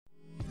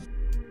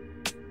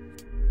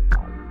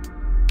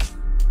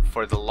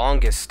For the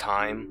longest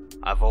time,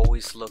 I've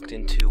always looked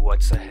into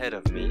what's ahead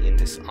of me in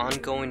this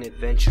ongoing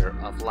adventure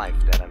of life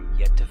that I'm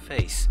yet to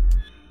face.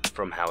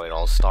 From how it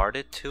all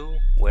started to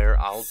where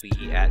I'll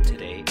be at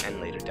today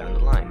and later down the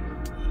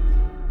line.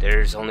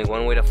 There's only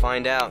one way to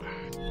find out.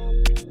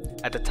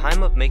 At the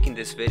time of making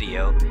this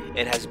video,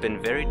 it has been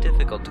very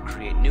difficult to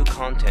create new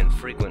content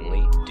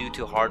frequently due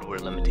to hardware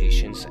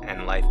limitations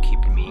and life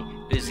keeping me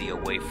busy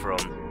away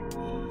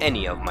from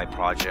any of my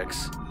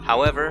projects.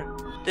 However,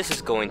 this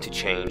is going to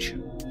change.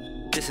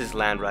 This is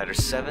Landrider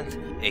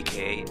 7th,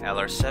 aka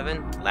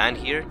LR7, Land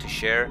here to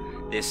share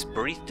this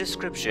brief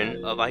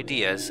description of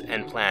ideas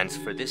and plans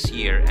for this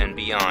year and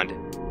beyond.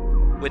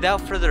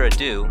 Without further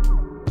ado,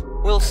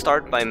 we'll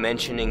start by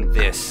mentioning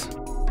this.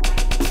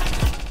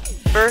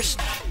 First,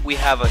 we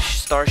have a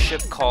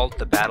starship called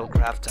the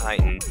Battlecraft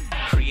Titan,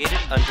 created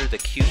under the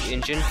Qt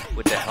engine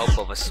with the help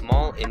of a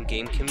small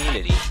in-game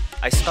community.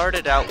 I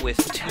started out with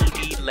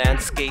 2D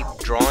landscape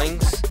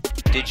drawings,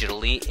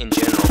 digitally in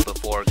general,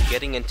 before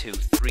getting into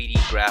 3D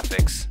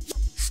graphics.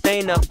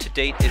 Staying up to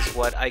date is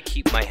what I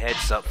keep my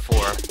heads up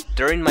for.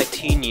 During my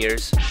teen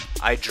years,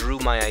 I drew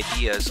my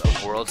ideas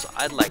of worlds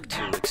I'd like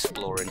to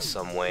explore in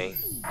some way.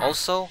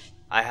 Also,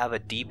 I have a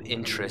deep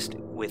interest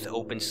with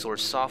open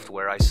source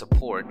software I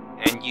support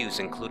and use,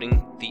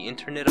 including the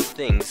Internet of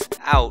Things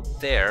out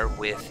there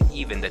with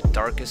even the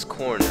darkest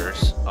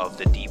corners of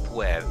the deep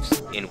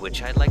webs, in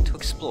which I'd like to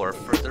explore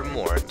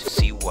furthermore to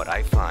see what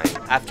I find.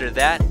 After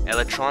that,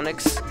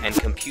 electronics and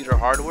computer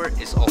hardware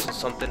is also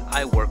something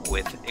I work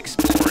with,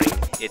 exploring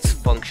its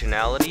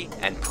functionality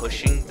and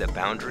pushing the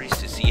boundaries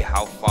to see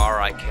how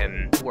far I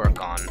can work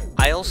on.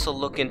 I also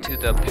look into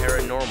the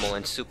paranormal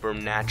and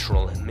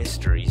supernatural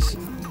mysteries.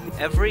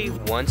 Every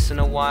once in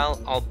a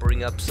while, I'll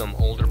bring up some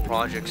older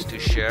projects to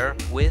share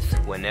with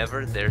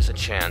whenever there's a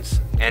chance.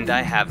 And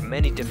I have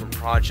many different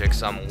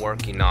projects I'm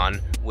working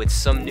on with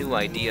some new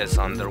ideas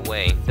on their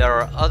way. There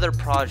are other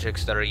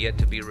projects that are yet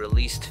to be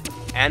released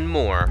and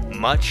more,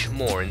 much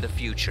more in the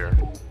future.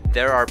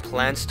 There are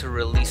plans to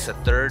release a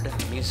third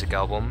music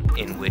album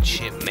in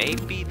which it may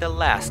be the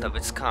last of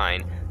its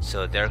kind,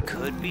 so there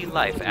could be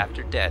life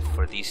after death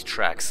for these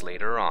tracks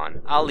later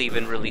on. I'll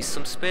even release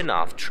some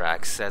spin-off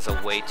tracks as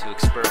a way to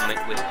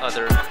experiment with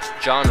other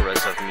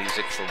genres of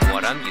music from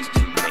what I'm used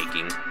to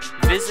making.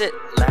 Visit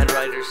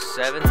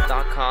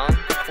landrider7.com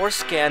or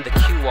scan the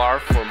QR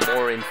for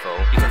more info.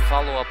 You can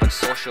follow up on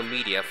social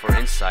media for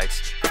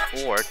insights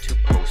or to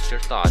post your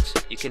thoughts.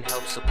 You can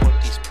help support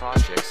these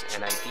projects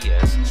and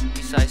ideas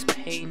besides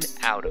paying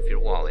out of your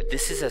wallet.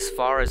 This is as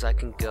far as I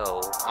can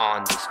go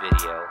on this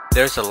video.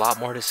 There's a lot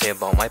more to say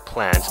about my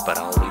plans, but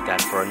I'll leave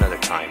that for another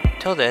time.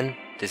 Till then,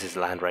 this is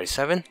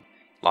Landrider7,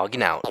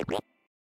 logging out.